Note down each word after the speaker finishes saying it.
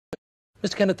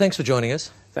Mr Kennett, thanks for joining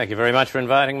us. Thank you very much for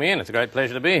inviting me in. It's a great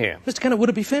pleasure to be here. Mr Kennett, would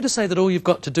it be fair to say that all you've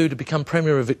got to do to become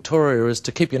Premier of Victoria is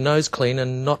to keep your nose clean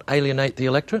and not alienate the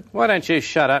electorate? Why don't you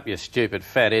shut up, you stupid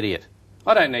fat idiot?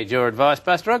 I don't need your advice,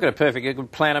 Buster. I've got a perfectly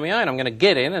good plan of my own. I'm going to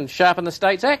get in and sharpen the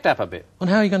State's Act up a bit. And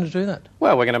how are you going to do that?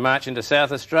 Well, we're going to march into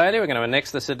South Australia. We're going to annex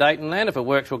the Sudetenland. If it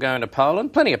works, we'll go into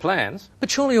Poland. Plenty of plans.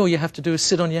 But surely all you have to do is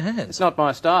sit on your hands. It's not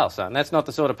my style, son. That's not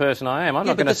the sort of person I am. I'm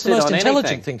not going to sit on anything. That's the most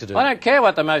intelligent thing to do. I don't care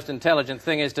what the most intelligent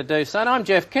thing is to do, son. I'm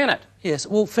Jeff Kennett. Yes,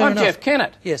 well, fair enough. I'm Jeff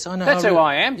Kennett. Yes, I know. That's who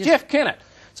I am, yes. Jeff Kennett.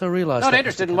 So I realise Not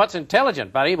interested in what's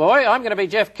intelligent, buddy boy. I'm going to be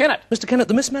Jeff Kennett. Mr Kennett,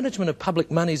 the mismanagement of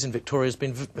public monies in Victoria has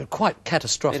been quite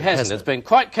catastrophic, It hasn't. It's been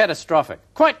quite catastrophic.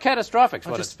 Quite catastrophic is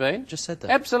what it's been. Just said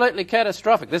that. Absolutely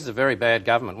catastrophic. This is a very bad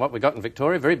government. What we've got in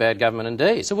Victoria, very bad government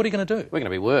indeed. So what are you going to do? We're going to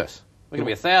be worse. We're going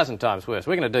to be 1,000 times worse.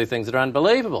 We're going to do things that are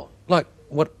unbelievable. Like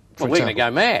what, for We're going to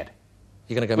go mad.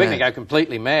 You're going to go We're mad? going to go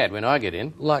completely mad when I get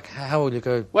in. Like, how will you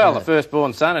go Well, mad? the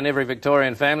firstborn son in every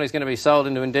Victorian family is going to be sold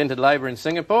into indented labour in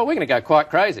Singapore. We're going to go quite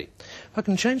crazy. If I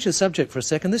can change the subject for a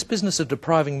second, this business of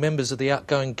depriving members of the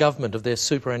outgoing government of their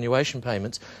superannuation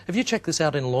payments, have you checked this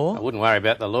out in law? I wouldn't worry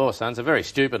about the law, son. It's a very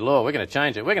stupid law. We're going to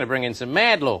change it. We're going to bring in some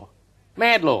mad law.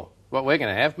 Mad law. What we're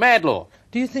going to have. Mad law.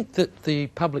 Do you think that the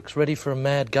public's ready for a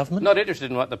mad government? Not interested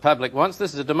in what the public wants.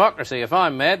 This is a democracy. If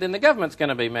I'm mad, then the government's going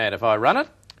to be mad if I run it.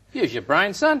 Use your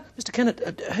brain, son. Mr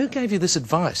Kennett, who gave you this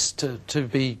advice to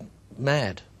be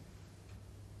mad?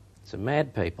 Some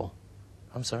mad people.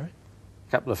 I'm sorry?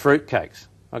 A couple of fruitcakes.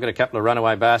 I've got a couple of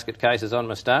runaway basket cases on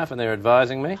my staff and they're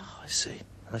advising me. Oh,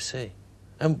 I see.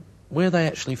 And where are they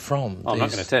actually from? I'm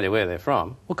not going to tell you where they're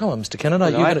from. Well, come on, Mr Kennett.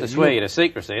 I have to swear you to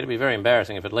secrecy. It'd be very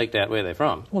embarrassing if it leaked out where they're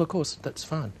from. Well, of course, that's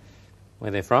fine.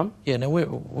 Where they're from? Yeah, now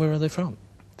where are they from?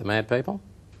 The mad people?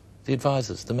 The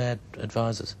advisors, the mad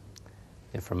advisors.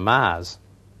 They're from Mars.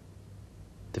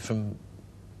 They're from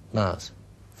Mars?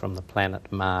 From the planet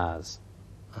Mars.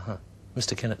 Uh-huh.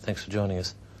 Mr Kennett, thanks for joining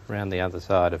us. Around the other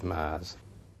side of Mars.